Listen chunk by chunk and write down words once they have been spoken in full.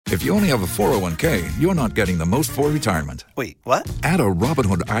If you only have a 401k, you're not getting the most for retirement. Wait, what? Add a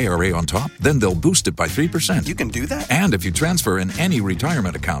Robinhood IRA on top, then they'll boost it by 3%. You can do that? And if you transfer in any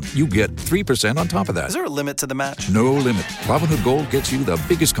retirement account, you get 3% on top of that. Is there a limit to the match? No limit. Robinhood Gold gets you the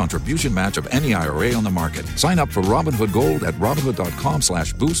biggest contribution match of any IRA on the market. Sign up for Robinhood Gold at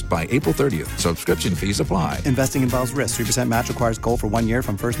Robinhood.com/boost by April 30th. Subscription fees apply. Investing involves risk. 3% match requires gold for 1 year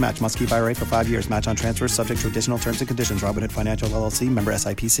from first match. Must keep IRA for 5 years. Match on transfers subject to additional terms and conditions. Robinhood Financial LLC, member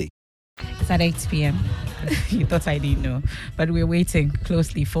SIPC. It's at 8 p.m. You thought I didn't know, but we're waiting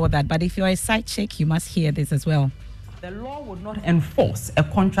closely for that. But if you're a side chick, you must hear this as well. The law would not enforce a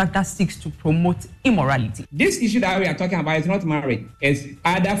contract that seeks to promote immorality. This issue that we are talking about is not marriage. It's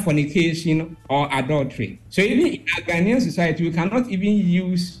either fornication or adultery. So even in a Ghanaian society, we cannot even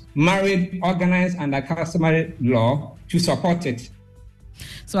use marriage organized under customary law to support it.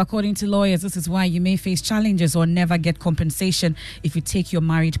 So according to lawyers, this is why you may face challenges or never get compensation if you take your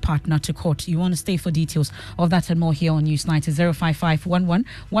married partner to court. You want to stay for details of that and more here on Newsnight.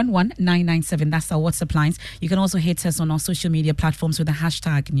 055-11-11997. That's our WhatsApp lines. You can also hit us on our social media platforms with the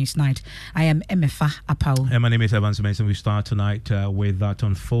hashtag Newsnight. I am Emefa Apau. And my name is Evans Mason. We start tonight with that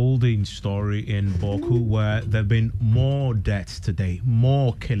unfolding story in Boku, where there have been more deaths today,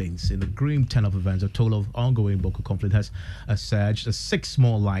 more killings in the grim turn of events. A total of ongoing Boku conflict has surged. 6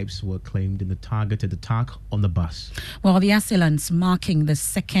 more lives were claimed in the targeted attack on the bus. Well, the assailants, marking the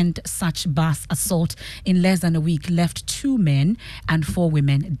second such bus assault in less than a week, left 2 men and 4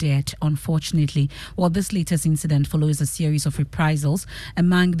 women dead, unfortunately. Well, this latest incident follows a series of reprisals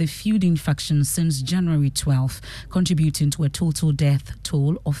among the feuding factions since January 12th, contributing to a total death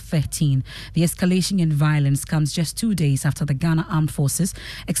toll of 13. The escalation in violence comes just 2 days after the Ghana Armed Forces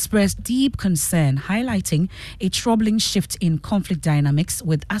expressed deep concern, highlighting a troubling shift in conflict dynamics,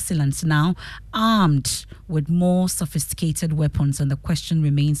 with assailants now armed with more sophisticated weapons, and the question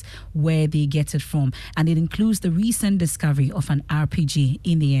remains where they get it from. And it includes the recent discovery of an RPG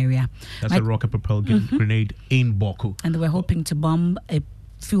in the area. That's a rocket-propelled grenade in Boku. And they were hoping to bomb a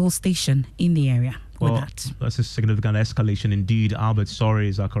fuel station in the area. Well, that's a significant escalation indeed. Albert Sorry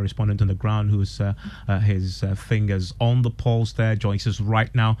is our correspondent on the ground, who's his fingers on the pulse there, joins us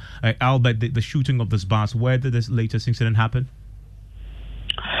right now. Albert, the shooting of this bus, where did this latest incident happen?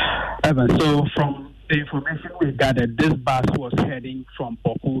 Evan, so from the information we gathered, this bus was heading from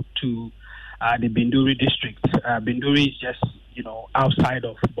Boku to the Binduri district. Binduri is just, outside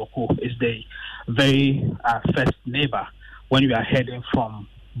of Boku. It's the very first neighbor when you are heading from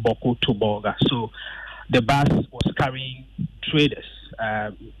Boku to Bolga. So the bus was carrying traders,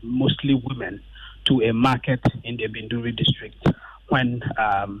 mostly women, to a market in the Binduri district when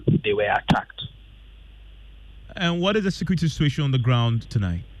they were attacked. And what is the security situation on the ground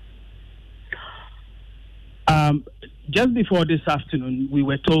tonight? Just before this afternoon, we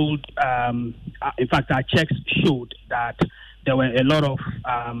were told, in fact, our checks showed that there were a lot of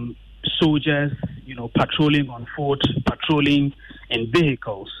soldiers, patrolling on foot, patrolling in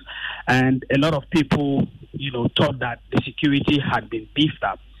vehicles. And a lot of people, thought that the security had been beefed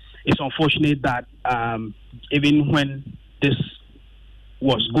up. It's unfortunate that even when this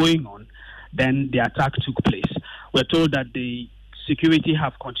was going on, then the attack took place. We're told that the security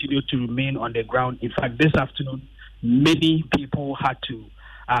have continued to remain on the ground. In fact, this afternoon, many people had to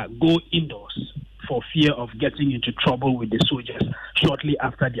go indoors for fear of getting into trouble with the soldiers shortly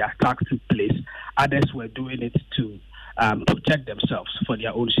after the attack took place. Others were doing it to protect themselves for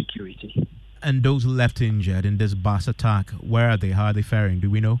their own security. And those left injured in this bus attack, where are they? How are they faring? Do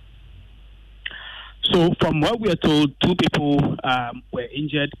we know? So from what we are told, 2 people were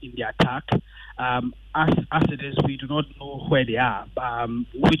injured in the attack. As it is, we do not know where they are,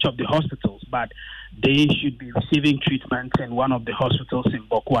 which of the hospitals, but they should be receiving treatment in one of the hospitals in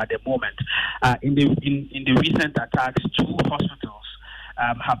Boku at the moment. In the recent attacks, 2 hospitals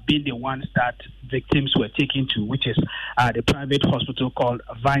have been the ones that victims were taken to, which is the private hospital called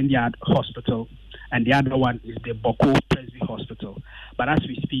Vineyard Hospital, and the other one is the Boku Presby Hospital. But as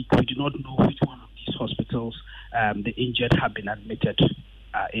we speak, we do not know which one of these hospitals the injured have been admitted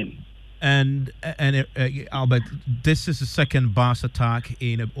in. And Albert, this is the second bus attack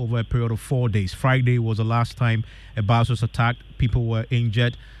in over a period of 4 days. Friday was the last time a bus was attacked. People were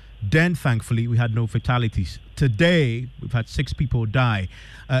injured. Then, thankfully, we had no fatalities. Today, we've had 6 people die.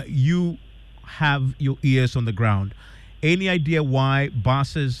 You have your ears on the ground. Any idea why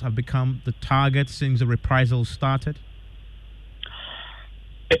buses have become the target since the reprisals started?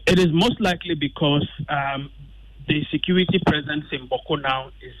 It is most likely because the security presence in Boku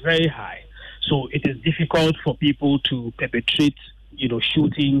now is very high. So it is difficult for people to perpetrate,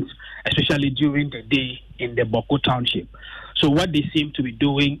 shootings, especially during the day in the Boku township. So what they seem to be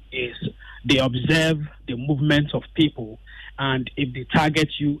doing is they observe the movements of people, and if they target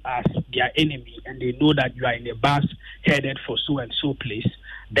you as their enemy and they know that you are in a bus headed for so and so place,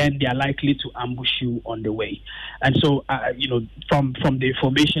 then they are likely to ambush you on the way. And so, from the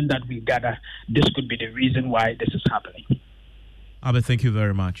information that we gather, this could be the reason why this is happening. Albert, thank you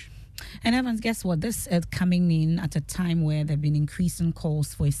very much. And Evans, guess what? This is coming in at a time where there have been increasing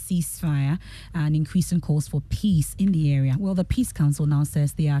calls for a ceasefire and increasing calls for peace in the area. Well, the Peace Council now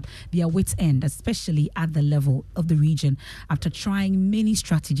says they are wits' end, especially at the level of the region, after trying many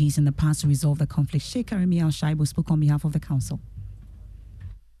strategies in the past to resolve the conflict. Sheikh Arimi Al-Shaibu spoke on behalf of the council.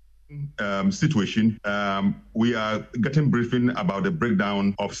 Situation. We are getting briefing about the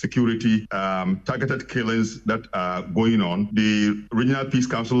breakdown of security, targeted killings that are going on. The Regional Peace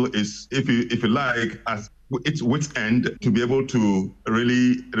Council is, if you like, as its wits' end to be able to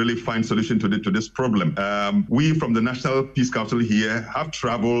really find solution to this problem. We from the National Peace Council here have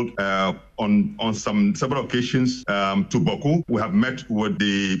traveled on several occasions to Boku. We have met with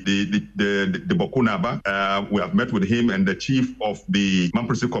the Boku Naba. We have met with him and the chief of the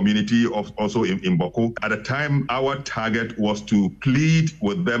Mamprisi community also in Boku. At the time, our target was to plead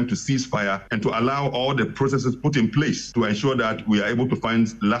with them to cease fire and to allow all the processes put in place to ensure that we are able to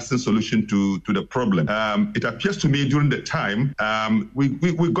find lasting solution to the problem. It appears to me during the time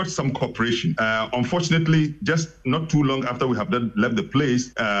we got some cooperation. Unfortunately, just not too long after we have left the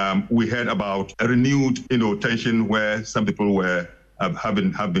place, we heard about a renewed tension where some people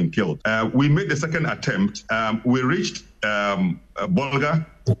have been killed. We made the second attempt. We reached Bolga,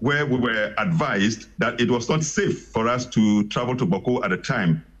 where we were advised that it was not safe for us to travel to Boko at the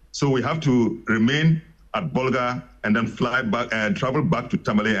time. So we have to remain at Bolga and then fly back and travel back to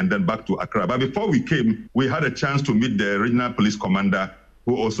Tamale and then back to Accra. But before we came, we had a chance to meet the regional police commander,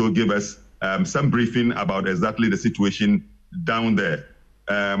 who also gave us some briefing about exactly the situation down there.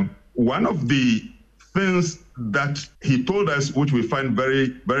 One of the things that he told us, which we find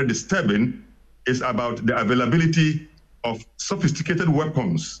very, very disturbing, is about the availability of sophisticated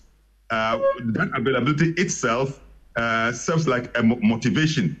weapons. That availability itself serves like a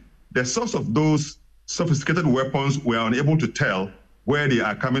motivation. The source of those sophisticated weapons, we are unable to tell where they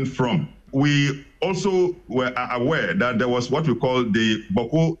are coming from. We also were aware that there was what we call the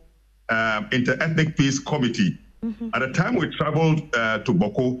Boko Inter-Ethnic Peace Committee. Mm-hmm. At the time we traveled to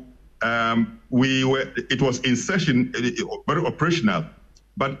Boko, it was in session, very operational.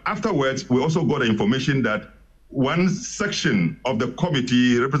 But afterwards, we also got the information that one section of the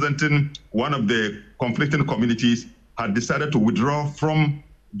committee representing one of the conflicting communities had decided to withdraw from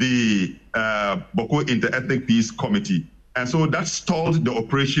the Boko Inter-Ethnic Peace Committee. And so that stalled the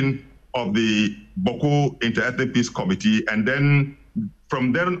operation of the Boko Inter-Ethnic Peace Committee. And then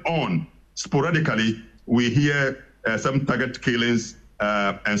from then on, sporadically, we hear some target killings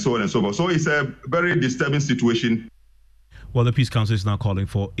and so on and so forth. So it's a very disturbing situation. Well, the Peace Council is now calling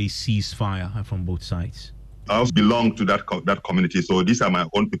for a ceasefire from both sides. I also belong to that community, so these are my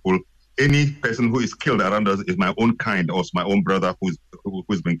own people. Any person who is killed around us is my own kind, or my own brother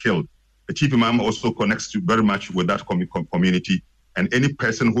who's been killed. The Chief Imam also connects very much with that community. And any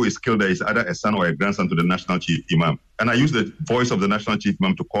person who is killed there is either a son or a grandson to the National Chief Imam. And I use the voice of the National Chief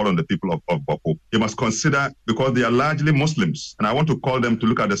Imam to call on the people of Boko. You must consider, because they are largely Muslims, and I want to call them to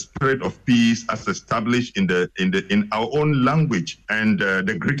look at the spirit of peace as established in our own language. And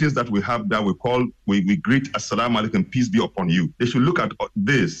the greetings that we have that we greet Assalamu alaikum, peace be upon you. They should look at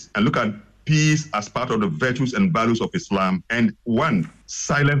this and look at peace as part of the virtues and values of Islam. And one,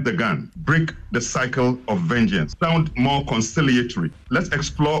 silence the gun, break the cycle of vengeance, sound more conciliatory. Let's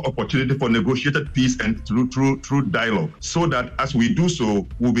explore opportunity for negotiated peace and through dialogue, so that as we do so,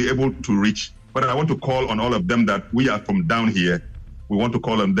 we'll be able to reach. But I want to call on all of them that we are from down here. We want to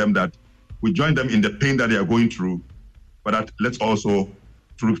call on them that we join them in the pain that they are going through, but that let's also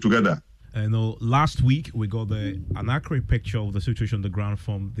through together. Last week we got an accurate picture of the situation on the ground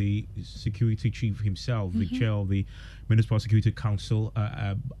from the security chief himself, the chair of the Municipal Security Council,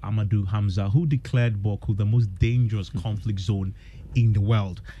 Amadou Hamza, who declared Boko the most dangerous conflict zone in the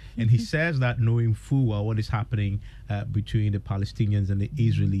world. And he says that knowing full well what is happening between the Palestinians and the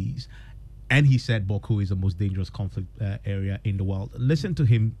Israelis, and he said Boko is the most dangerous conflict area in the world. Listen to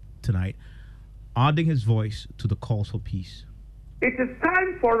him tonight, adding his voice to the calls for peace. It is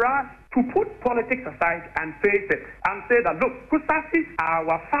time for us to put politics aside and face it and say that, look, Kusasis are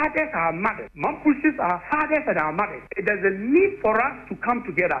our fathers, our mothers. Mampushis are our fathers and our mothers. There's a need for us to come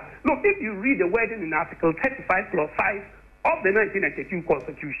together. Look, if you read the wording in Article 35 plus 5 of the 1992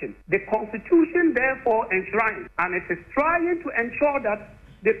 Constitution, the Constitution therefore enshrines, and it is trying to ensure that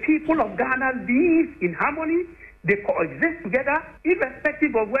the people of Ghana live in harmony, they coexist together,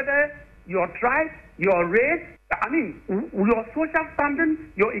 irrespective of whether your tribe, your race, your social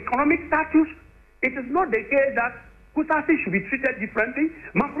standing, your economic status. It is not the case that Kusasi should be treated differently,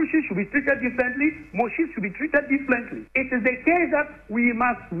 Mapuche should be treated differently, Moshi should be treated differently. It is the case that we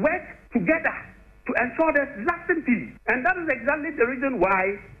must work together to ensure there's lasting peace. And that is exactly the reason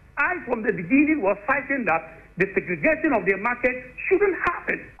why I, from the beginning, was fighting that the segregation of the market shouldn't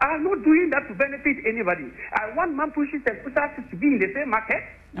happen. I'm not doing that to benefit anybody. I want Mapuches and Kusasi to be in the same market,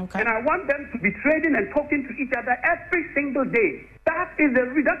 and I want them to be trading and talking to each other every single day. That is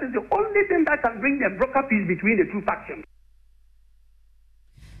the only thing that can bring them broker peace between the two factions.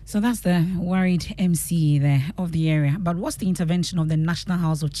 So that's the worried MC there of the area. But what's the intervention of the National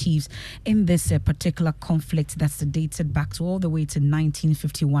House of Chiefs in this particular conflict that's dated back to all the way to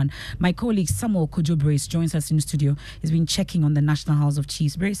 1951? My colleague Samuel Kojo Brace joins us in the studio. He's been checking on the National House of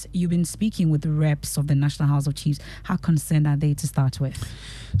Chiefs. Brace, you've been speaking with the reps of the National House of Chiefs. How concerned are they to start with?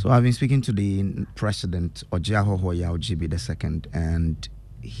 So I've been speaking to the President, Ojiahoho Yaojibi II, and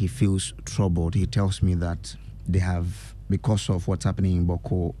he feels troubled. He tells me that they have, because of what's happening in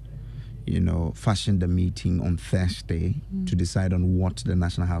Boko, fashioned a meeting on Thursday to decide on what the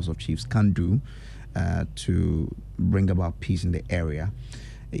National House of Chiefs can do to bring about peace in the area.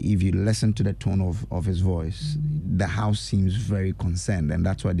 If you listen to the tone of his voice, the House seems very concerned, and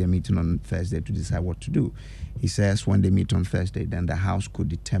that's why they're meeting on Thursday to decide what to do. He says when they meet on Thursday, then the House could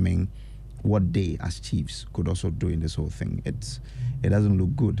determine what they as chiefs could also do in this whole thing. It doesn't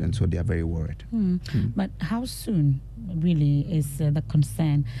look good, and so they are very worried. But how soon really is the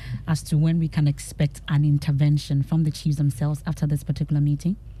concern as to when we can expect an intervention from the chiefs themselves after this particular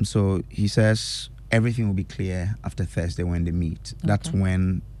meeting? So he says everything will be clear after Thursday when they meet. Okay. That's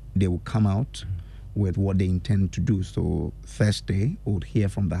when they will come out with what they intend to do. So Thursday we'll hear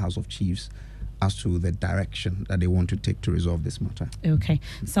from the House of Chiefs as to the direction that they want to take to resolve this matter. Okay.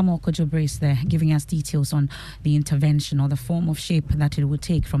 Samuel Kojo Brace there giving us details on the intervention or the form of shape that it will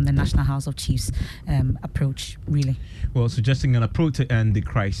take from the National House of Chiefs approach, really. Well, suggesting an approach to end the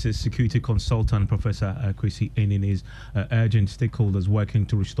crisis, security consultant Professor Kwesi Enin is urging stakeholders working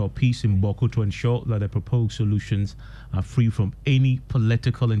to restore peace in Boko to ensure that the proposed solutions are free from any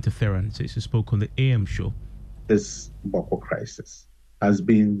political interferences. He spoke on the AM show. This Boko crisis has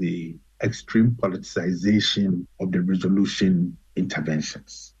been the extreme politicization of the resolution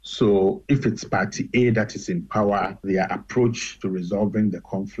interventions. So if it's Party A that is in power, their approach to resolving the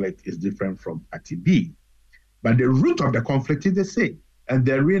conflict is different from Party B. But the root of the conflict is the same. And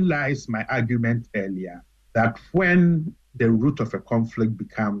therein lies my argument earlier that when the root of a conflict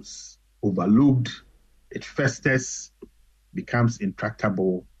becomes overlooked, it festers, becomes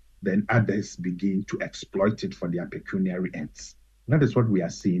intractable, then others begin to exploit it for their pecuniary ends. That is what we are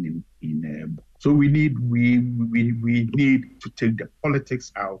seeing in so we need to take the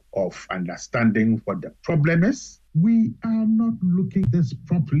politics out of understanding what the problem is. We are not looking at this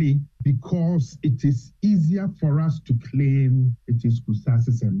properly because it is easier for us to claim it is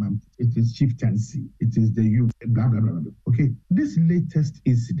Kusasis and Mam, it is chieftaincy, it is the youth, blah, blah, blah, blah. Okay, this latest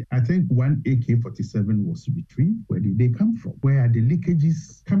incident, I think one AK-47 was retrieved. Where did they come from? Where are the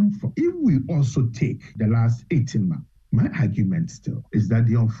leakages coming from? If we also take the last 18 months, my argument still is that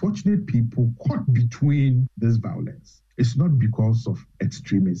the unfortunate people caught between this violence is not because of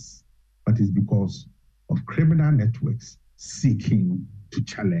extremists, but it's because of criminal networks seeking to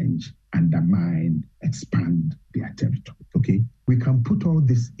challenge, undermine, expand their territory. Okay? We can put all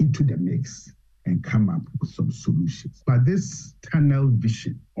this into the mix and come up with some solutions. But this tunnel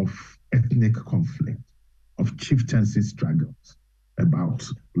vision of ethnic conflict, of chieftaincy struggles, about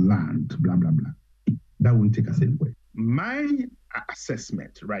land, blah, blah, blah, that won't take us anywhere. My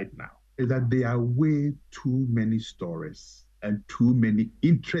assessment right now is that there are way too many stories and too many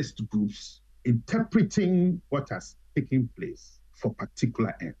interest groups interpreting what has taken place for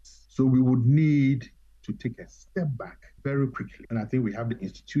particular ends. So we would need to take a step back very quickly. And I think we have the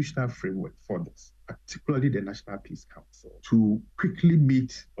institutional framework for this, particularly the National Peace Council, to quickly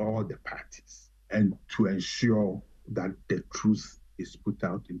meet all the parties and to ensure that the truth is put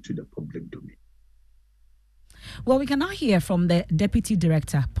out into the public domain. Well, we can now hear from the Deputy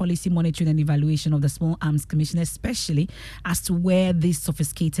Director, Policy Monitoring and Evaluation of the Small Arms Commission, especially as to where these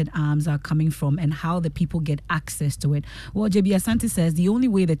sophisticated arms are coming from and how the people get access to it. Well, JB Asante says the only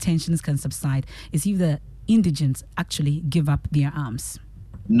way the tensions can subside is if the indigents actually give up their arms.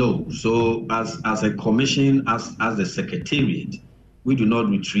 No. So as a commission, as the secretariat, we do not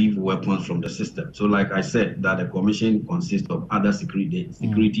retrieve weapons from the system. So like I said, that the commission consists of other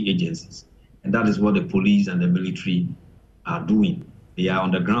security agencies. And that is what the police and the military are doing. They are on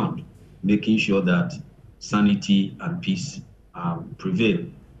the ground, making sure that sanity and peace prevail.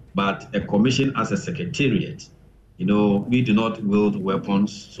 But a commission as a secretariat, we do not wield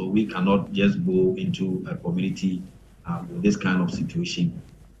weapons, so we cannot just go into a community with this kind of situation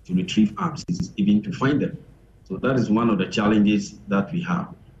to retrieve arms, even to find them. So that is one of the challenges that we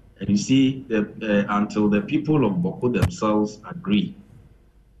have. And you see, until the people of Boko themselves agree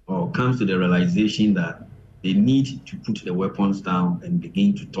or comes to the realization that they need to put the weapons down and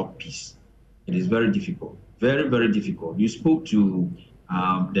begin to talk peace, it is very difficult, very, very difficult. You spoke to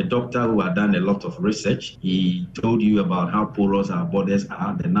the doctor who had done a lot of research. He told you about how porous our borders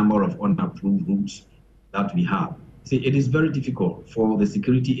are, the number of unapproved routes that we have. See, it is very difficult for the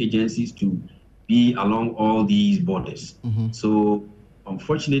security agencies to be along all these borders. So,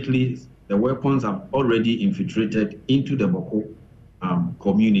 unfortunately, the weapons have already infiltrated into the Boko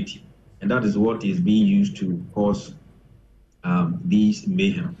community, and that is what is being used to cause these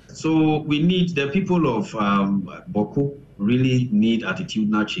mayhem. So we need, the people of Boko really need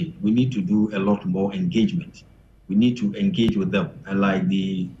attitudinal change. We need to do a lot more engagement. We need to engage with them. And like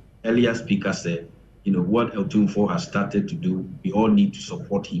the earlier speaker said, what Eltunfo has started to do, we all need to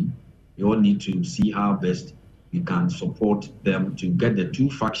support him. We all need to see how best we can support them to get the two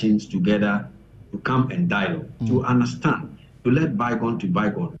factions together, to come and dialogue, to understand, to let bygone to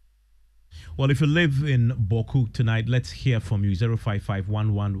bygone. Well, if you live in Boku tonight, let's hear from you.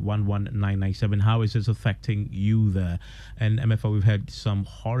 055-11-11997. How is this affecting you there? And MFA, we've heard some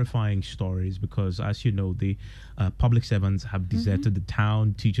horrifying stories because, as you know, the public servants have deserted the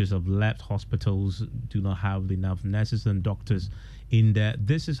town. Teachers have left. Hospitals do not have enough nurses and doctors in there.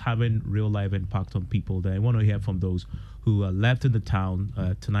 This is having real life impact on people there. I want to hear from those who are left in the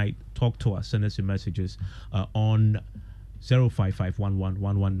town tonight. Talk to us. Send us your messages on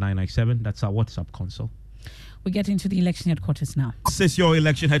 055-11-11997. That's our WhatsApp console. We get into the election headquarters now. This is your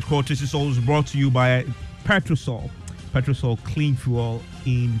election headquarters. It's always brought to you by Petrosol. Petrosol clean fuel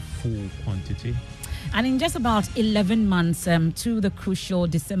in full quantity. And in just about 11 months to the crucial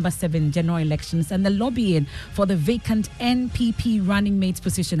December 7 general elections, and the lobbying for the vacant NPP running mate's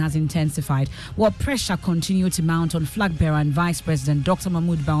position has intensified, while pressure continued to mount on flag bearer and Vice President Dr.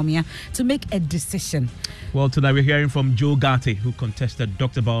 Mahmoud Bawumia to make a decision. Well, tonight we're hearing from Joe Gatti, who contested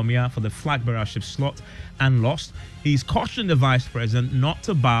Dr. Bawumia for the flag bearership slot and lost. He's cautioned the Vice President not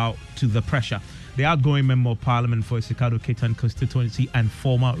to bow to the pressure. The outgoing Member of Parliament for Isikado Ketan constituency and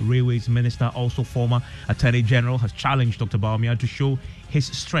former Railways Minister, also former Attorney General, has challenged Dr. Bawumia to show his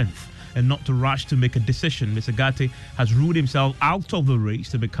strength and not to rush to make a decision. Mr. Gatti has ruled himself out of the race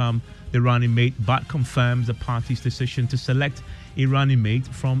to become the running mate, but confirms the party's decision to select a running mate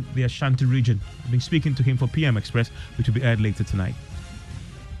from the Ashanti region. I've been speaking to him for PM Express, which will be aired later tonight.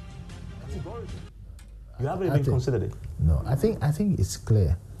 You haven't even considered it? No, I think it's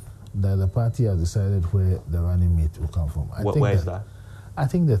clear that the party has decided where the running mate will come from. Where is that? I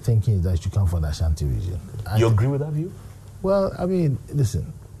think the thinking is that it should come from the Ashanti region. You agree with that view? Well, I mean,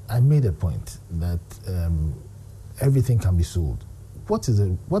 listen, I made a point that everything can be sold. What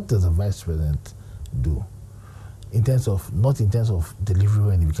does a vice president do? Not in terms of delivery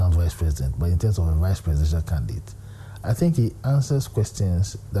when he becomes vice president, but in terms of a vice presidential candidate. I think he answers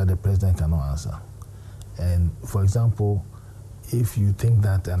questions that the president cannot answer. And for example, if you think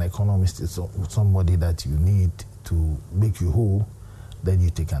that an economist is somebody that you need to make you whole, then you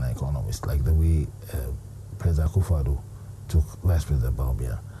take an economist, like the way President Akufo-Addo took Vice President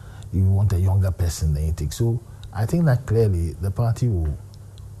Bawumia. You want a younger person, then you take. So I think that clearly the party will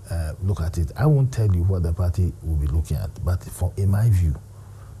look at it. I won't tell you what the party will be looking at, but in my view,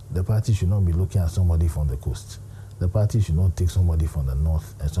 the party should not be looking at somebody from the coast. The party should not take somebody from the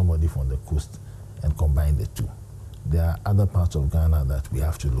north and somebody from the coast and combine the two. There are other parts of Ghana that we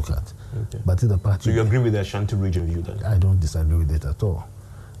have to look at. Okay. But if the party... So you agree with the Ashanti region view then? I don't disagree with it at all.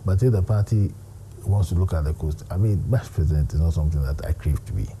 But if the party wants to look at the coast, I mean, vice president is not something that I crave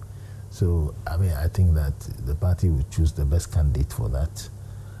to be. So, I mean, I think that the party will choose the best candidate for that.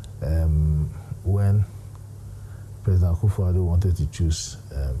 When President Akufo-Addo wanted to choose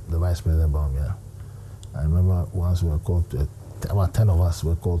the Vice President Bawumia, I remember once we were called to, about 10 of us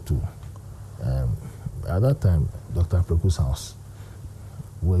were called to, at that time, Dr. Apreku's house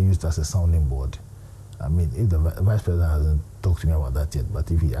were used as a sounding board. I mean, if the Vice President hasn't talked to me about that yet,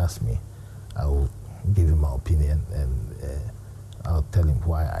 but if he asks me, I will give him my opinion and I'll tell him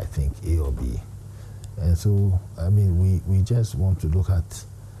why I think A or B. And so, I mean, we just want to look at,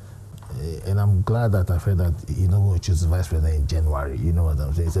 and I'm glad that I've heard that he's not going to choose the Vice President in January. You know what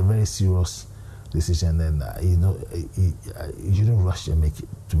I'm saying? It's a very serious decision, and you shouldn't rush to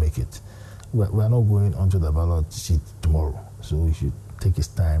make it. We're not going onto the ballot sheet tomorrow, so we should take his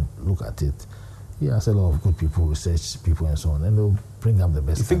time, look at it. He has a lot of good people, research people, and so on, and they'll bring up the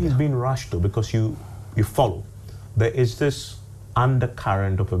best. You think he's being rushed though, because you follow? There is this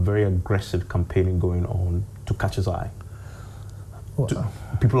undercurrent of a very aggressive campaigning going on to catch his eye.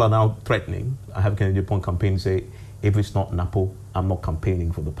 People are now threatening. I have Kennedy Pond campaign say, if it's not Napo, I'm not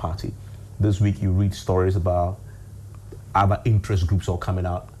campaigning for the party. This week you read stories about other interest groups all coming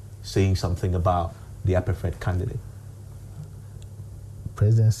out saying something about their preferred candidate.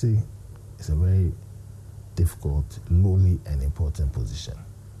 Presidency is a very difficult, lowly, and important position.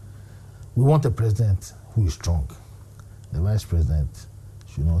 We want a president who is strong. The vice president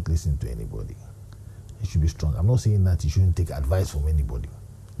should not listen to anybody. He should be strong. I'm not saying that he shouldn't take advice from anybody.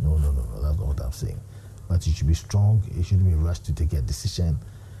 No, that's not what I'm saying. But he should be strong. He shouldn't be rushed to take a decision.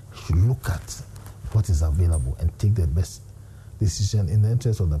 He should look at what is available and take the best decision in the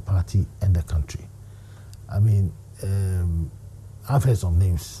interest of the party and the country. I mean, I've heard some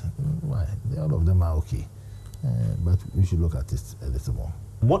names. All of them are okay. But we should look at it a little more.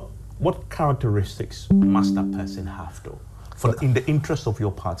 What characteristics must that person have, though, in the interest of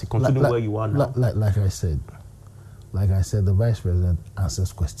your party, considering where you are now? Like I said, the vice president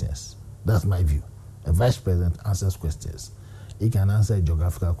answers questions. That's my view. A vice president answers questions. He can answer a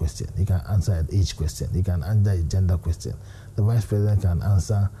geographical question. He can answer an age question. He can answer a gender question. The vice president can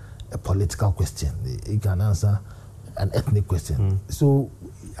answer a political question. He can answer an ethnic question. So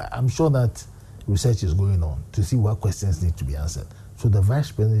I'm sure that research is going on to see what questions need to be answered. So the vice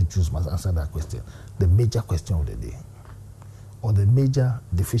president must answer that question, the major question of the day, or the major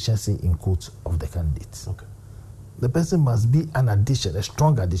deficiency in quotes of the candidates. Okay. The person must be an addition, a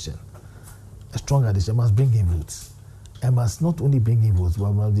strong addition. A strong addition must bring in votes. And must not only bring in votes,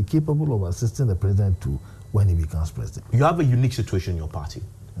 but must be capable of assisting the president to when he becomes president. You have a unique situation in your party.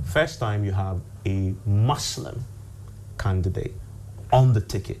 First time you have a Muslim candidate on the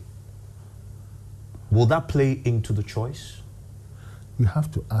ticket. Will that play into the choice? You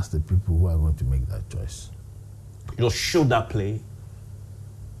have to ask the people who are going to make that choice. Should that play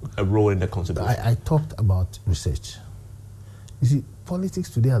a role in the consideration? I talked about research. You see, politics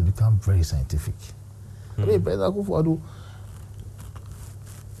today has become very scientific. I mean, President Akufo-Addo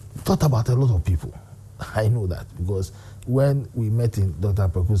thought about a lot of people. I know that because when we met in Dr.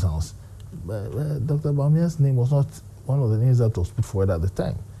 Preku's house, Dr. Bamia's name was not one of the names that was put forward at the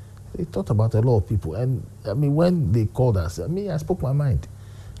time. They thought about a lot of people. And I mean, when they called us, I spoke my mind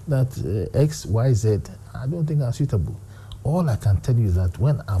that X, Y, Z, I don't think are suitable. All I can tell you is that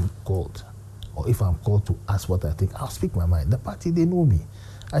when I'm called, or if I'm called to ask what I think, I'll speak my mind. The party, they know me.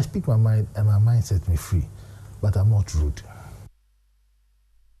 I speak my mind, and my mind sets me free. But I'm not rude.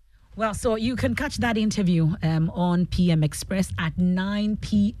 Well, so you can catch that interview on PM Express at 9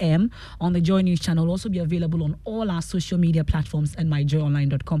 p.m. on the Joy News channel. It'll also be available on all our social media platforms and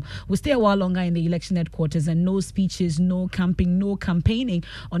myjoyonline.com. We'll stay a while longer in the election headquarters, and no speeches, no camping, no campaigning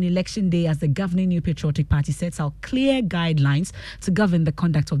on election day as the governing New Patriotic Party sets out clear guidelines to govern the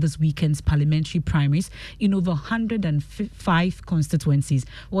conduct of this weekend's parliamentary primaries in over 105 constituencies.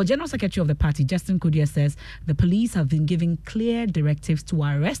 Well, General Secretary of the party, Justin Kudia, says the police have been giving clear directives to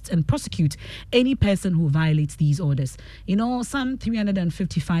arrest and prosecute any person who violates these orders. In all, some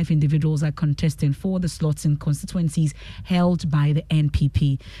 355 individuals are contesting for the slots in constituencies held by the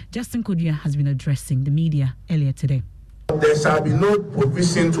NPP. Justin Kudia has been addressing the media earlier today. There shall be no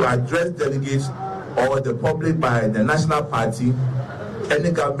provision to address delegates or the public by the national party,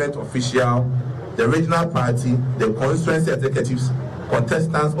 any government official, the regional party, the constituency executives,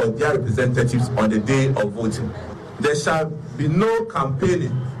 contestants or their representatives on the day of voting. There shall be no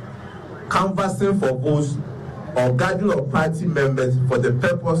campaigning, canvassing for votes, or gathering of party members for the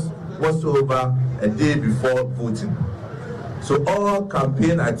purpose whatsoever a day before voting. So all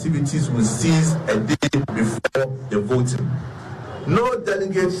campaign activities will cease a day before the voting. No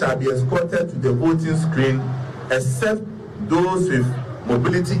delegate shall be escorted to the voting screen except those with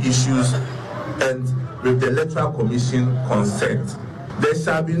mobility issues and with the Electoral Commission consent. There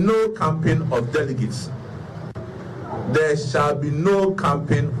shall be no campaign of delegates. There shall be no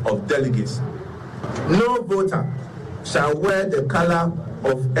campaign of delegates. No voter shall wear the color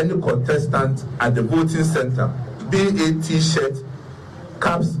of any contestant at the voting center, be it T-shirt,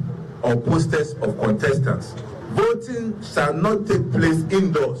 caps, or posters of contestants. Voting shall not take place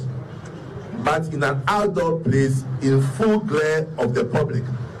indoors, but in an outdoor place in full glare of the public.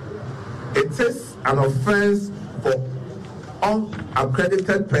 It is an offense for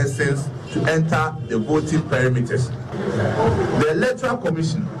unaccredited persons to enter the voting perimeters. The Electoral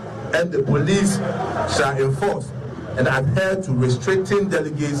Commission and the police shall enforce and adhere to restricting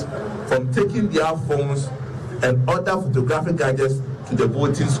delegates from taking their phones and other photographic gadgets to the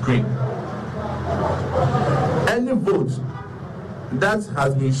voting screen. any vote that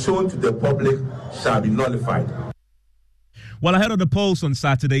has been shown to the public shall be nullified. Well, ahead of the polls on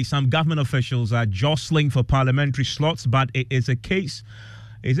Saturday, some government officials are jostling for parliamentary slots, but it is a case.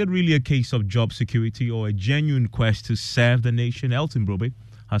 Is it really a case of job security or a genuine quest to serve the nation? Elton Brobe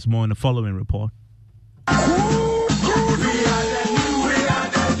has more in the following report.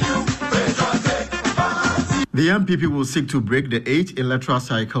 The MPP will seek to break the 8th electoral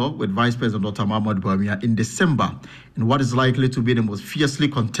cycle with Vice President Dr. Mahmoud Bawumia in December in what is likely to be the most fiercely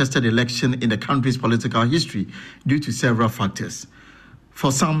contested election in the country's political history due to several factors.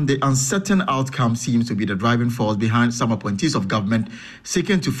 For some, the uncertain outcome seems to be the driving force behind some appointees of government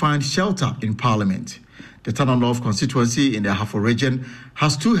seeking to find shelter in Parliament. The Tana North constituency in the Ahafo region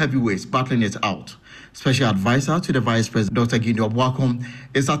has two heavyweights battling it out. Special advisor to the Vice President, Dr. Gini Obuakom,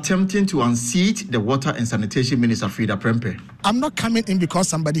 is attempting to unseat the Water and Sanitation Minister, Frida Prempeh. I'm not coming in because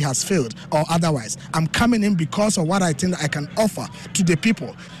somebody has failed or otherwise. I'm coming in because of what I think I can offer to the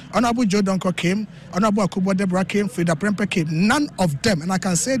people. Honorable Joe Donko came, Honorable Akubo Deborah came, Frida Prempeh came. None of them, and I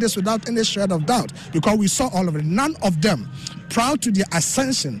can say this without any shred of doubt, because we saw all of it, none of them, proud to their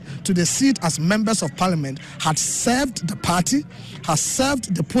ascension to the seat as members of parliament, had served the party, has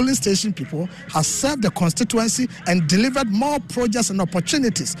served the polling station people, has served the constituency, and delivered more projects and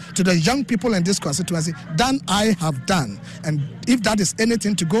opportunities to the young people in this constituency than I have done. And if that is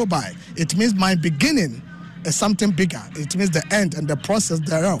anything to go by, it means my beginning is something bigger. It means the end and the process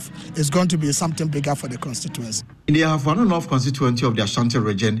thereof is going to be something bigger for the constituency. In the Ahafo North constituency of the Ashanti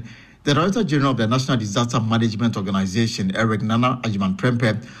region, the Director General of the National Disaster Management Organization, Eric Nana Ajiman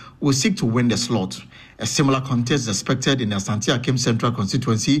Prempeh, will seek to win the slot. A similar contest is expected in the Asante Akim Central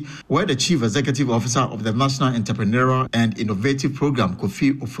constituency, where the Chief Executive Officer of the National Entrepreneurial and Innovative Program,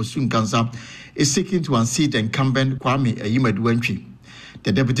 Kofi Ofosun Ganza, is seeking to unseat the incumbent Kwame Eyimeduentwi.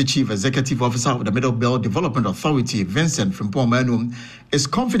 The Deputy Chief Executive Officer of the Middle Belt Development Authority, Vincent Frimpong-Manum, is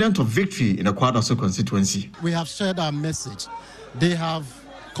confident of victory in the Kwadaso constituency. We have shared our message. They have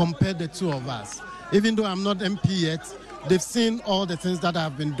compared the two of us. Even though I'm not MP yet, they've seen all the things that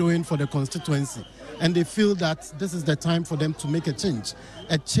I've been doing for the constituency, and they feel that this is the time for them to make a change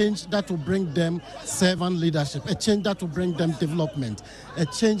that will bring them servant leadership, a change that will bring them development, a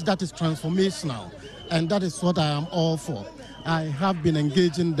change that is transformational, and that is what I am all for. I have been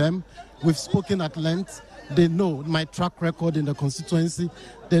engaging them. We've spoken at length. They know my track record in the constituency.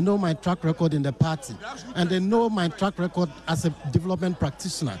 They know my track record in the party. And they know my track record as a development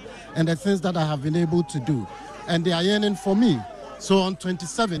practitioner and the things that I have been able to do. And they are yearning for me. So on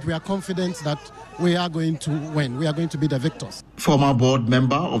 27th, we are confident that we are going to win. We are going to be the victors. Former board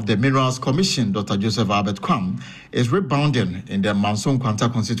member of the Minerals Commission, Dr. Joseph Albert Kwam, is rebounding in the Manson Kwanta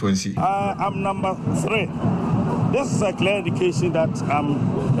constituency. I'm number 3. This is a clear indication that I'm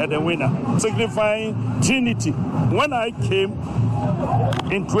the winner, signifying Trinity. When I came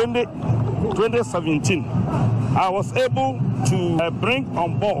in 2017, I was able to bring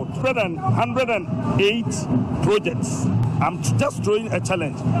on board 108 projects. I'm just throwing a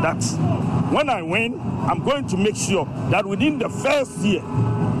challenge that when I win, I'm going to make sure that within the first year,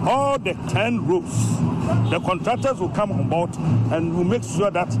 all the 10 roads, the contractors will come on board and will make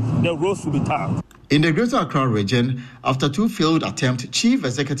sure that the roads will be tarred. In the Greater Accra region, after 2 failed attempts, Chief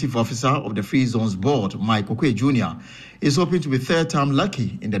Executive Officer of the Free Zones Board, Mike Okwe Jr., is hoping to be third-time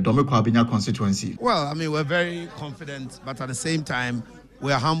lucky in the Domeko-Abinya constituency. Well, we're very confident, but at the same time,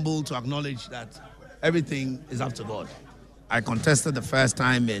 we are humble to acknowledge that everything is up to God. I contested the first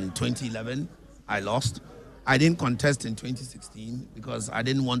time in 2011. I lost. I didn't contest in 2016 because I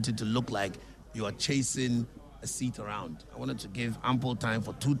didn't want it to look like you are chasing a seat around. I wanted to give ample time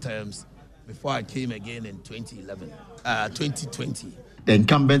for 2 terms before I came again in 2020. The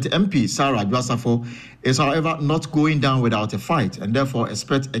incumbent MP, Sarah Dwasafo, is however not going down without a fight and therefore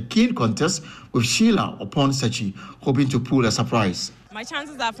expects a keen contest with Sheila Opon-Sechi, hoping to pull a surprise. My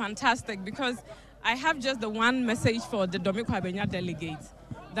chances are fantastic because I have just the one message for the Domeko-Abinya delegates,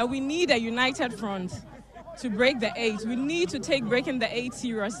 that we need a united front to break the 8. We need to take breaking the 8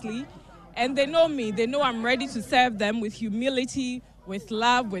 seriously. And they know me. They know I'm ready to serve them with humility, with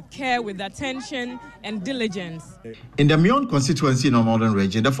love, with care, with attention and diligence. In the Mion constituency in the northern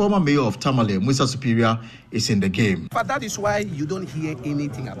region, the former mayor of Tamale, Musa Superior, is in the game. But that is why you don't hear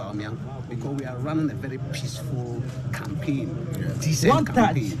anything about Mion, because we are running a very peaceful campaign, decent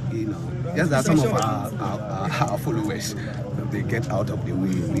campaign. Just that some of our followers, they get out of the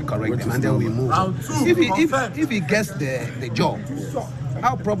way, we correct them, and then we move. If he gets the job,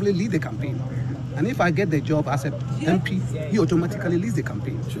 I'll probably lead the campaign. And if I get the job as a MP, he automatically leads the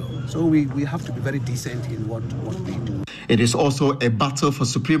campaign. So we have to be very decent in what we do. It is also a battle for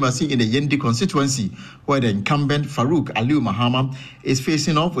supremacy in the Yendi constituency, where the incumbent Farouk Aliu Mahama is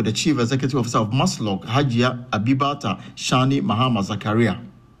facing off with the Chief Executive Officer of Maslok, Hajia Abibata Shani Mahama Zakaria.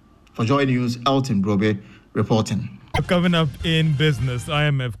 For Joy News, Elton Brobe reporting. Coming up in business,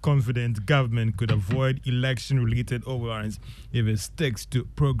 IMF confident government could avoid election-related overruns if it sticks to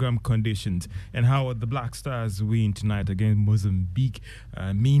program conditions. And how the Black Stars win tonight against Mozambique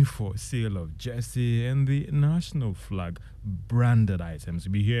mean for sale of jersey and the national flag branded items.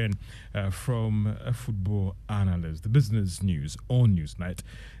 We'll be hearing from a football analyst. The business news on Newsnight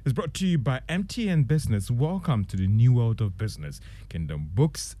is brought to you by MTN Business. Welcome to the new world of business. Kingdom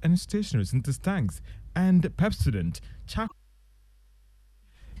Books and Stationeries, Interstanks, and Pepsodent.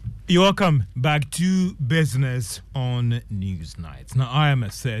 You're welcome back to business on Newsnight. Now,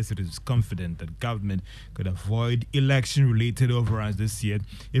 IMF says it is confident that government could avoid election-related overruns this year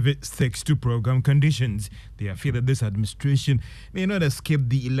if it sticks to program conditions. They fear that this administration may not escape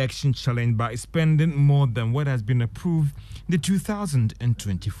the election challenge by spending more than what has been approved in the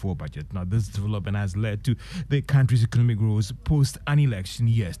 2024 budget. Now, this development has led to the country's economic growth post an election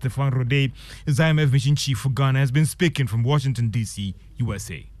year. Stefan Rode, is IMF mission chief for Ghana, has been speaking from Washington, D.C.,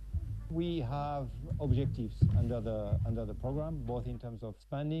 USA. We have objectives under the program, both in terms of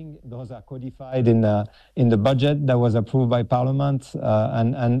spending. Those are codified in the budget that was approved by Parliament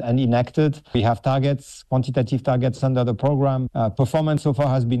and enacted. We have targets, quantitative targets under the program. Performance so far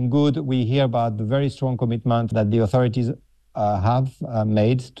has been good. We hear about the very strong commitment that the authorities have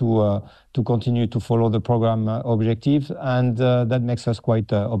made to continue to follow the program objectives, and that makes us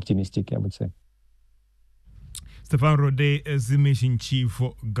quite optimistic, I would say. Stefan Rode is the mission chief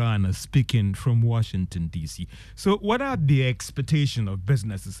for Ghana, speaking from Washington, D.C. So what are the expectations of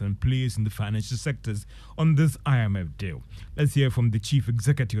businesses and players in the financial sectors on this IMF deal? Let's hear from the chief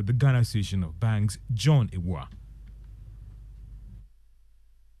executive of the Ghana Association of Banks, John Ewa.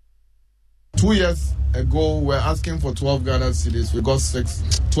 2 years ago, we're asking for 12 Ghana cedis. We got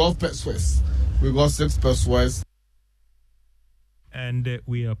 12 pesos. We got 6 pesos. And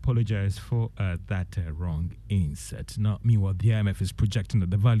we apologize for that wrong insert. Now, meanwhile, the IMF is projecting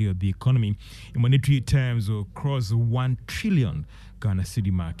that the value of the economy in monetary terms will cross 1 trillion Ghana cedi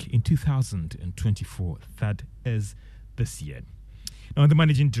mark in 2024. That is this year. Now, the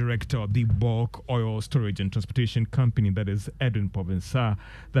managing director of the bulk oil storage and transportation company, that is Alfred Provençal,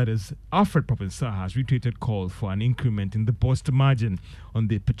 has reiterated calls for an increment in the boost margin on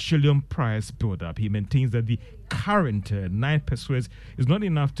the petroleum price build-up. He maintains that the current 9 pesos is not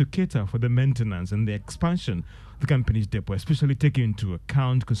enough to cater for the maintenance and the expansion of the company's depot, especially taking into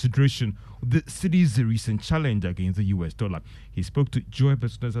account consideration of the city's recent challenge against the US dollar. He spoke to Joy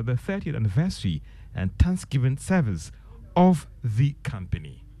Business at the 30th anniversary and Thanksgiving service of the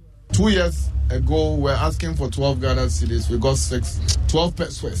company. 2 years ago, we're asking for 12 Ghana cedis. We got 12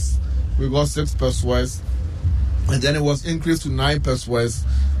 pesos. We got 6 pesos. And then it was increased to 9 pesos.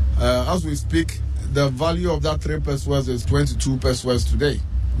 As we speak, the value of that 3 pesos is 22 pesos today.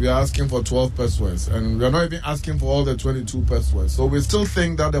 We are asking for 12 pesos. And we're not even asking for all the 22 pesos. So we still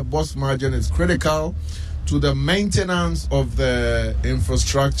think that the boost margin is critical to the maintenance of the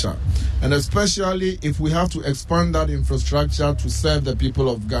infrastructure, and especially if we have to expand that infrastructure to serve the people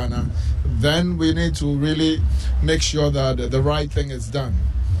of Ghana, then we need to really make sure that the right thing is done.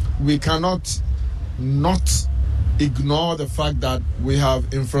 We cannot not ignore the fact that we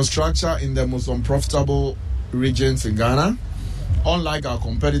have infrastructure in the most unprofitable regions in Ghana, unlike our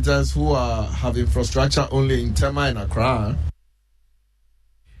competitors who have infrastructure only in Tema and Accra.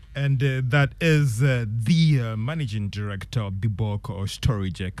 And that is the managing director of the bulk or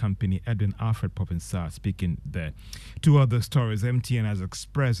storage company, Alfred Provençal, speaking there. 2 other stories. MTN has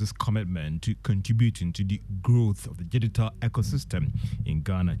expressed its commitment to contributing to the growth of the digital ecosystem in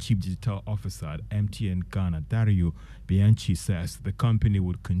Ghana. Chief Digital Officer at MTN Ghana, Dario Bianchi, says the company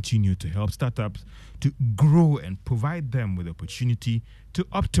would continue to help startups to grow and provide them with the opportunity to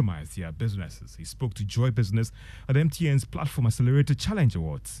optimize their businesses. He spoke to Joy Business at MTN's Platform Accelerator Challenge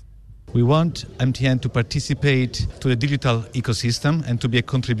Awards. We want MTN to participate to the digital ecosystem and to be a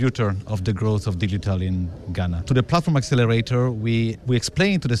contributor of the growth of digital in Ghana. To the Platform Accelerator, we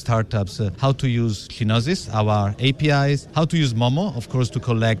explain to the startups how to use Clinosis, our APIs, how to use Momo, of course, to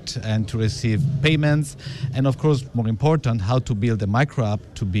collect and to receive payments, and of course, more important, how to build a micro app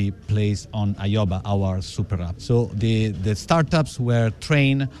to be placed on Ayoba, our super app. So the startups were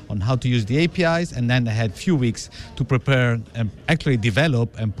trained on how to use the APIs, and then they had few weeks to prepare and actually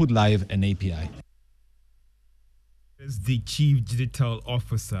develop and put live an API. As the Chief Digital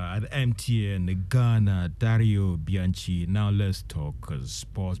Officer at MTN Ghana, Dario Bianchi. Now let's talk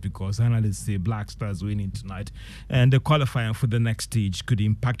sports, because analysts say Black Stars winning tonight and the qualifying for the next stage could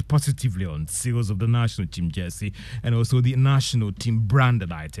impact positively on sales of the national team jersey and also the national team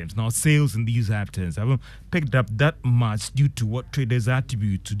branded items. Now, sales in these items haven't picked up that much due to what traders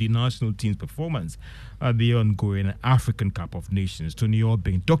attribute to the national team's performance at the ongoing African Cup of Nations. Dr.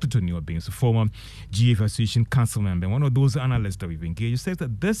 Tony Obeng is a former GF Association Council member, one of those analysts that we've engaged, says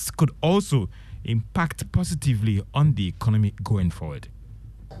that this could also impact positively on the economy going forward.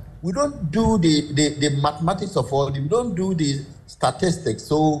 We don't do the mathematics of all, we don't do the statistics,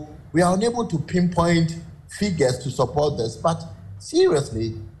 so we are unable to pinpoint figures to support this. But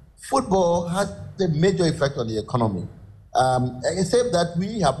seriously, football has a major effect on the economy. Except that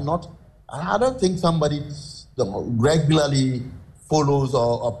we have not, I don't think somebody regularly follows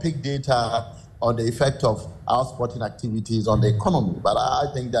or pick data on the effect of our sporting activities on the economy. But I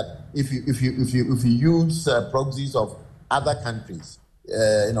think that if you use proxies of other countries,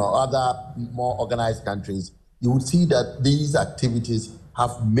 other more organized countries, you would see that these activities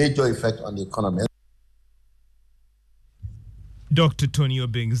have major effect on the economy. Dr. Tony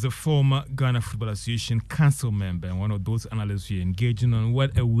Obeng is the former Ghana Football Association Council member and one of those analysts who are engaging on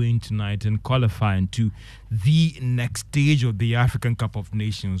what a win tonight and qualifying to the next stage of the African Cup of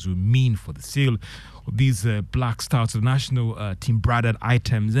Nations will mean for the sale of these Black Stars, the national team branded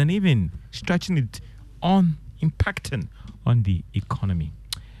items, and even stretching it on, impacting on the economy.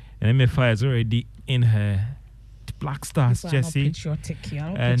 And MFI is already in her Black Stars, Jesse.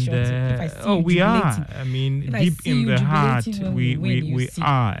 And we are. I mean, deep in the heart, we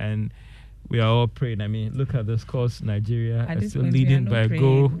are, and we are all praying. I mean, look at the scores. Nigeria is still leading by a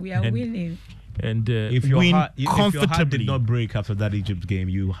goal. We are winning. And if your heart did not break after that Egypt game,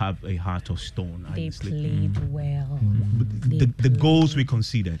 you have a heart of stone. They honestly. played well. The goals we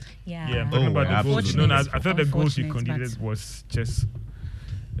conceded. Yeah. I'm talking about the goals. No, I thought the goals we conceded was just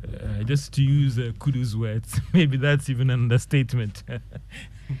to use Kudu's words. Maybe that's even an understatement.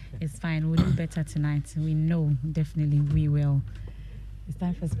 It's fine. We'll do better tonight. We know, definitely we will. It's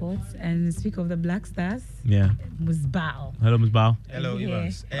time for sports. And speak of the Black Stars. Yeah. Musbao. Hello, Musbao. Hello,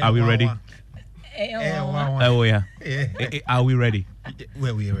 Evans. Are we ready? Oh yeah. Are we ready?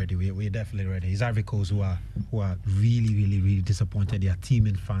 Well, we are ready. We're definitely ready. It's Ivory Coast who are really disappointed. They are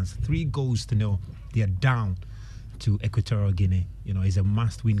teaming fans. 3-0. They are down to Equatorial Guinea. It's a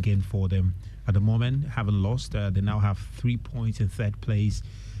must-win game for them. At the moment, haven't lost. They now have 3 points in third place.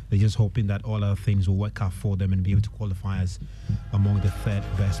 They're just hoping that all other things will work out for them and be able to qualify as among the third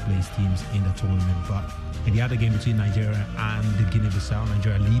best placed teams in the tournament. But in the other game between Nigeria and the Guinea-Bissau,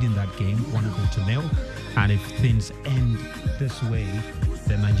 Nigeria leading that game 1-0. And if things end this way,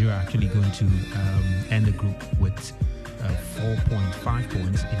 then Nigeria are actually going to end the group with 4.5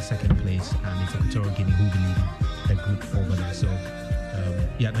 points in second place, and it's Equatorial Guinea who will be leading the group over there. So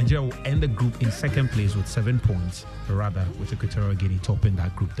Nigeria will end the group in second place with 7 points, rather with Equatorial Guinea topping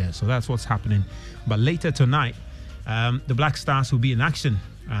that group there. So that's what's happening. But later tonight, the Black Stars will be in action,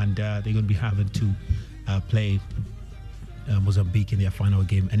 and they're going to be having to play Mozambique in their final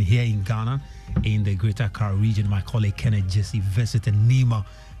game. And here in Ghana, in the Greater Accra region, my colleague Kenneth Jesse visited Nima,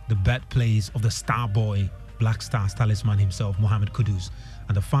 the birthplace of the star boy, Black Stars talisman himself, Mohamed Kudus.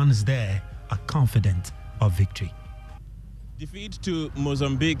 And the fans there are confident of victory. Defeat to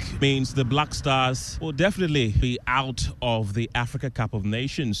Mozambique means the Black Stars will definitely be out of the Africa Cup of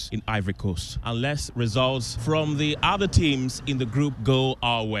Nations in Ivory Coast unless results from the other teams in the group go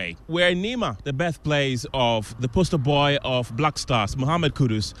our way. We're in Nima, the birthplace of the poster boy of Black Stars, Mohamed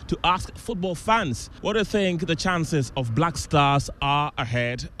Kudus, to ask football fans what they think the chances of Black Stars are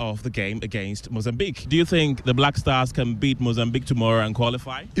ahead of the game against Mozambique. Do you think the Black Stars can beat Mozambique tomorrow and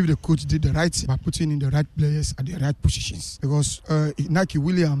qualify? If the coach did the right thing by putting in the right players at the right positions. Because Nike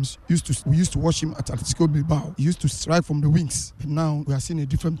Williams we used to watch him at Atletico Bilbao. He used to strike from the wings. But now we are seeing a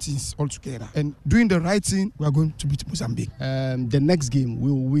different things altogether. And doing the right thing, we are going to beat Mozambique. The next game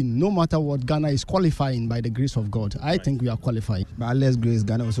we will win. No matter what, Ghana is qualifying by the grace of God. I think we are qualifying. By Allah's grace,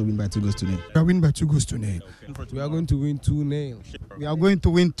 Ghana also win by 2-0. We are winning by 2-0. We are going to win 2-0. We are going to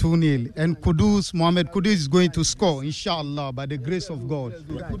win 2-0. And Mohamed Kudus is going to score, inshallah, by the grace of God.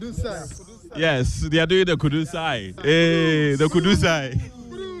 Yes, they are doing the Kudu side. Hey, the Kudu side.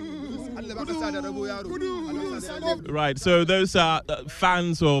 Right, so those are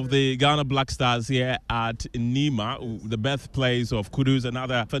fans of the Ghana Black Stars here at Nima, the birthplace of Kudus and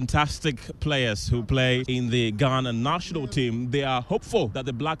other fantastic players who play in the Ghana national team. They are hopeful that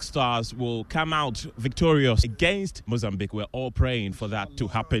the Black Stars will come out victorious against Mozambique. We're all praying for that to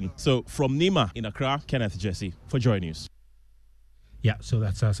happen. So from Nima in Accra, Kenneth Jesse for Joy News. Yeah, so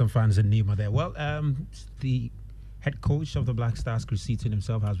that's some fans in Nima there. Well, the head coach of the Black Stars, Chris Seaton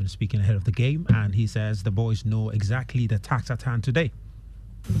himself, has been speaking ahead of the game, and he says the boys know exactly the task at hand today.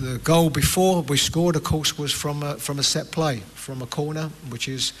 The goal before we scored, of course, was from a set play, from a corner, which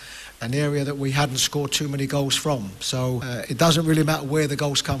is an area that we hadn't scored too many goals from. So it doesn't really matter where the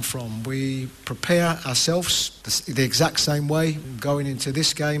goals come from. We prepare ourselves the exact same way going into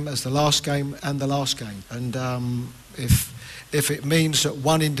this game as the last game and the last game. And if it means that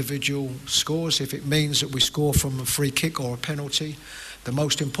one individual scores, if it means that we score from a free kick or a penalty, the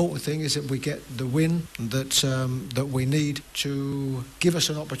most important thing is that we get the win that we need to give us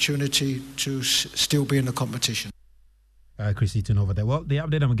an opportunity to still be in the competition. Chris Eaton over there. Well, the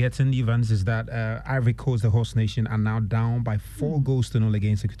update I'm getting, Evans, is that Ivory Coast, the host nation, are now down by 4 goals to 0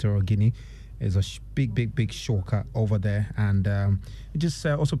 against Equatorial Guinea. It's a big shocker over there. And just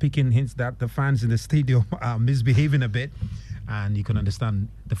also picking hints that the fans in the stadium are misbehaving a bit. And you can understand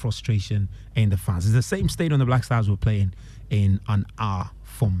the frustration in the fans. It's the same stadium the Black Stars were playing in an hour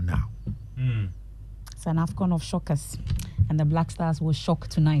from now. It's an AFCON of shockers, and the Black Stars will shock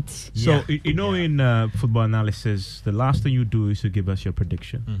tonight. So, in football analysis, the last thing you do is to give us your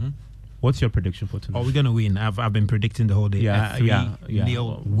prediction. Mm-hmm. What's your prediction for tonight? Oh, we're going to win. I've been predicting the whole day.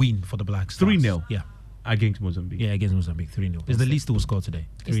 3-0 win for the Black Stars. 3-0? Yeah. Against Mozambique? Yeah, against Mozambique, 3-0. It's the least we'll score today.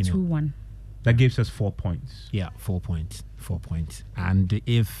 3-0. It's 2-1. That gives us 4 points. Yeah, 4 points. 4 points. And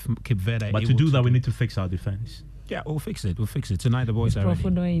if Cape Verde... But to do that, we need to fix our defense. Yeah, we'll fix it. Tonight, the boys are ready.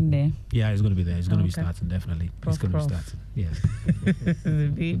 Prof in there? Yeah, he's going to be there. He's going to be starting, definitely. He's going to be starting. Yes.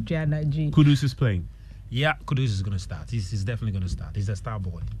 Kudus is playing. Yeah, Kudus is going to start. He's definitely going to start. He's a star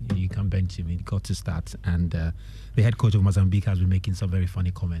boy. You can't bench him. He got to start. And the head coach of Mozambique has been making some very funny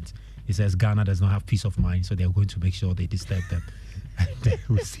comments. He says Ghana does not have peace of mind, so they're going to make sure they disturb them. And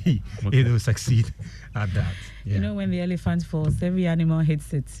we'll see if they will succeed at that. Yeah. You know, when the elephant falls, every animal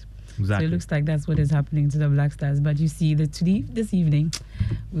hits it. Exactly. So it looks like that's what is happening to the Black Stars. But you see, this evening,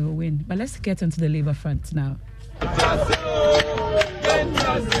 we will win. But let's get onto the Labour front now.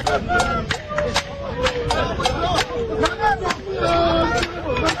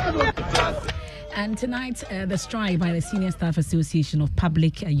 And tonight, the strike by the Senior Staff Association of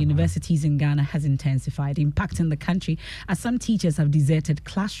Public Universities in Ghana has intensified, impacting the country as some teachers have deserted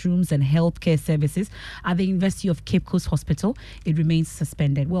classrooms and healthcare services at the University of Cape Coast Hospital. It remains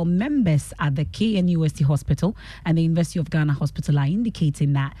suspended. Well, members at the KNUST Hospital and the University of Ghana Hospital are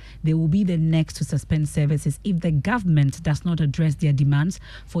indicating that they will be the next to suspend services if the government does not address their demands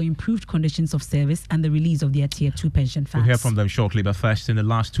for improved conditions of service and the release of their Tier 2 pension funds. We'll hear from them shortly, but first, in the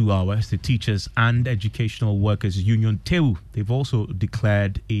last 2 hours, the teachers and Educational Workers Union TEU, they've also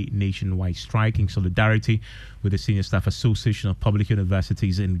declared a nationwide strike in solidarity with the Senior Staff Association of Public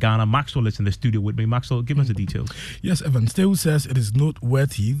Universities in Ghana. Maxwell is in the studio with me. Maxwell, give us the details. Yes, Evan. TEU says it is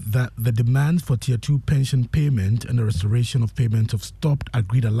noteworthy that the demands for Tier 2 pension payment and the restoration of payment of stopped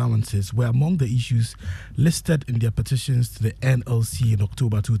agreed allowances were among the issues listed in their petitions to the NLC in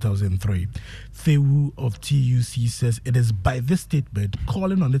October 2003. TEU of TUC says it is by this statement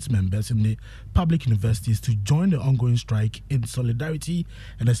calling on its members in the public universities to join the ongoing strike in solidarity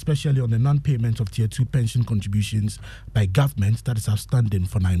and especially on the non-payment of Tier 2 pension contributions by government that is outstanding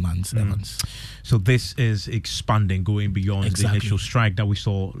for 9 months. Evans. So this is expanding, going beyond the initial strike that we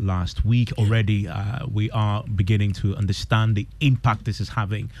saw last week. Already we are beginning to understand the impact this is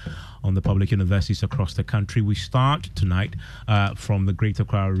having on the public universities across the country. We start tonight from the Greater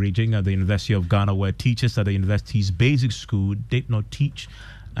Accra region at the University of Ghana, where teachers at the university's basic school did not teach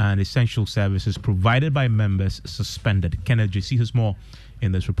and essential services provided by members suspended. Kenneth Jesse has more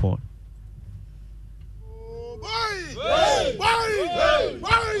in this report.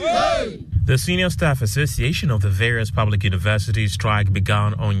 The Senior Staff Association of the various public universities strike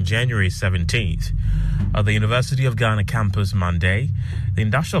began on January 17th. At the University of Ghana campus Monday, the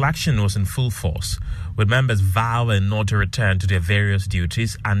industrial action was in full force, with members vowing not to return to their various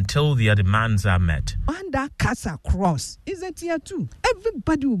duties until their demands are met. When that cuts across, is a Tier 2.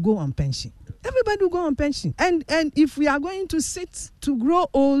 Everybody will go on pension. Everybody will go on pension. And if we are going to sit to grow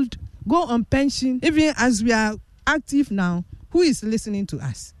old, go on pension, even as we are active now, who is listening to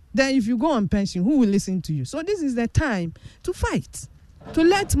us? Then if you go on pension, who will listen to you? So this is the time to fight. to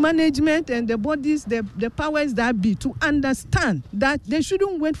let management and the bodies, the powers that be, to understand that they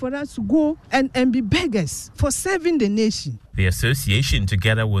shouldn't wait for us to go and be beggars for serving the nation. The association,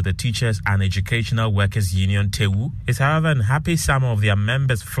 together with the Teachers and Educational Workers Union, TEWU, is however unhappy some of their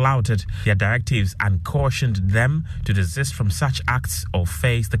members flouted their directives and cautioned them to desist from such acts or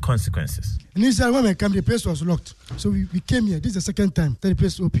face the consequences. Initially, when we came, the place was locked. So we came here. This is the second time that the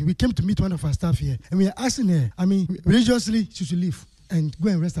place opened. We came to meet one of our staff here. And we are asking her, religiously, she should leave and go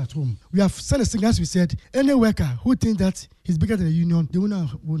and rest at home. We have said a thing, as we said, any worker who thinks that he's bigger than the union, the owner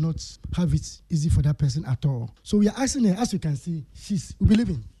will not have it easy for that person at all. So we are asking her, as you can see, we'll be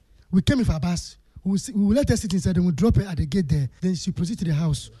leaving. We came with our bus. We will let her sit inside and we'll drop her at the gate there. Then she proceed to the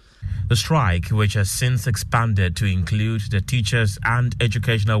house. The strike, which has since expanded to include the Teachers and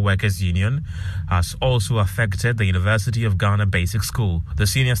Educational Workers Union, has also affected the University of Ghana Basic School. The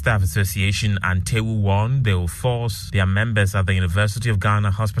Senior Staff Association and TEWU warned they will force their members at the University of Ghana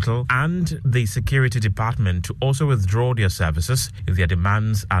Hospital and the Security Department to also withdraw their services if their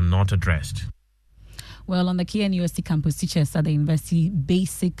demands are not addressed. Well, on the KNUST campus, teachers at the University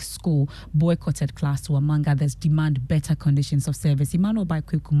Basic School boycotted class to, among others, demand better conditions of service. Emmanuel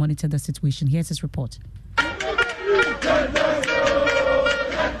Baikweku monitored the situation. Here's his report.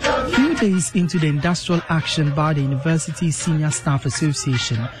 Few days into the industrial action by the University Senior Staff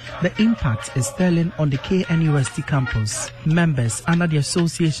Association, the impact is telling on the KNUST campus. Members under the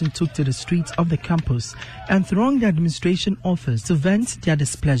association took to the streets of the campus and thronged the administration office to vent their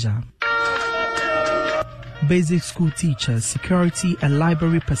displeasure. Basic school teachers, security and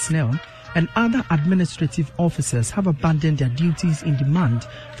library personnel and other administrative officers have abandoned their duties in demand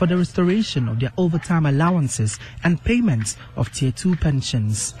for the restoration of their overtime allowances and payments of Tier 2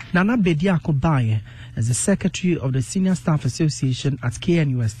 pensions. Nana Bediako Baye is the secretary of the Senior Staff Association at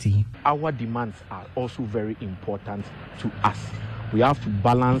KNUST. Our demands are also very important to us. We have to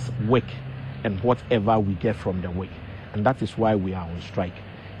balance work and whatever we get from the work, and that is why we are on strike.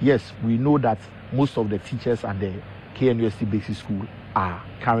 Yes, we know that most of the teachers at the KNUST Basic School are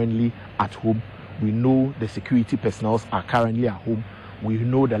currently at home. We know the security personnel are currently at home. We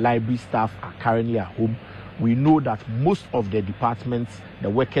know the library staff are currently at home. We know that most of the departments, the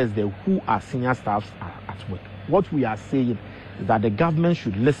workers there who are senior staffs are at work. What we are saying is that the government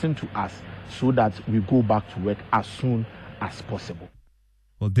should listen to us so that we go back to work as soon as possible.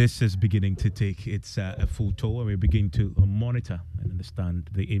 Well, this is beginning to take its a full toll, and we're beginning to monitor and understand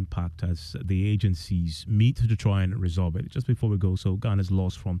the impact as the agencies meet to try and resolve it. Just before we go, so Ghana's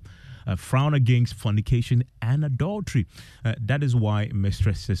laws from frown against fornication and adultery. That is why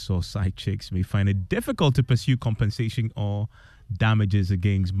mistresses or side chicks may find it difficult to pursue compensation or damages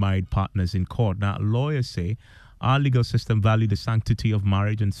against married partners in court. Now, lawyers say our legal system values the sanctity of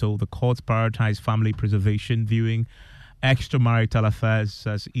marriage, and so the courts prioritize family preservation, viewing extramarital affairs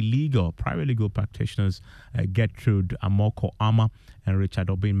as illegal. Private legal practitioners Gertrude Amoko Ama and Richard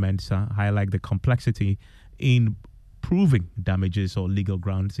Obin Mensah highlight the complexity in proving damages or legal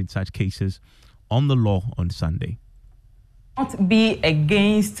grounds in such cases on the law on Sunday. Not be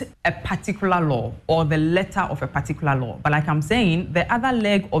against a particular law or the letter of a particular law. But like I'm saying, the other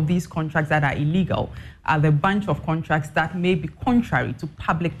leg of these contracts that are illegal are the bunch of contracts that may be contrary to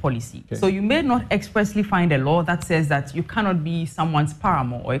public policy. Okay. So you may not expressly find a law that says that you cannot be someone's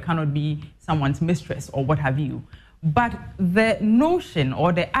paramour or you cannot be someone's mistress or what have you. But the notion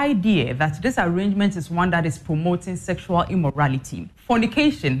or the idea that this arrangement is one that is promoting sexual immorality,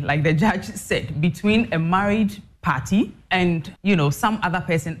 fornication, like the judge said, between a married party and, some other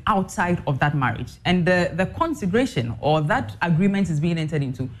person outside of that marriage. And the consideration or that agreement is being entered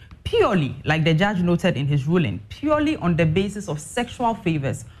into purely, like the judge noted in his ruling, purely on the basis of sexual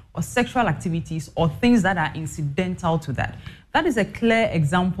favors or sexual activities or things that are incidental to that. That is a clear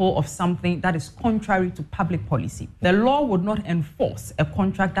example of something that is contrary to public policy. The law would not enforce a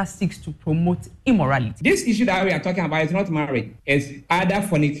contract that seeks to promote immorality. This issue that we are talking about is not marriage. It's either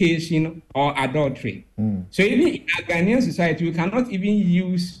fornication or adultery. So even in our Ghanaian society, we cannot even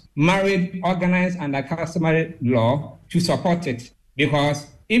use marriage organized under customary law to support it, because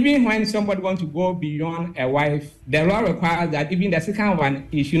even when somebody wants to go beyond a wife, the law requires that even the second one,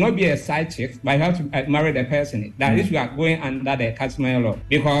 it should not be a side chick, but you have to marry the person. That is, we are going under the customary law.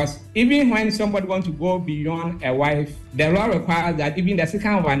 Because even when somebody wants to go beyond a wife, the law requires that even the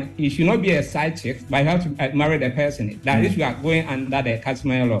second one, it should not be a side chick, but you have to marry the person. That is, we are going under the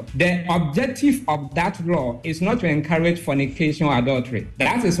customary law. The objective of that law is not to encourage fornication or adultery.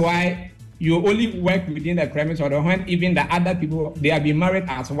 That is why you only work within the premise, or when even the other people, they have been married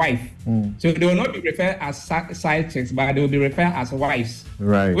as wife. So they will not be referred as side chicks, but they will be referred as wives.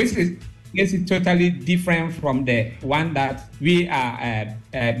 Right. Which is makes it totally different from the one that we are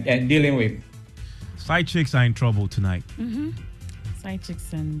dealing with. Side chicks are in trouble tonight. Side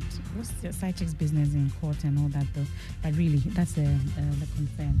chicks and what's the side chicks business in court and all that though? But really, that's the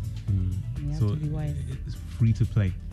concern. You have So to be wise. it's free to play.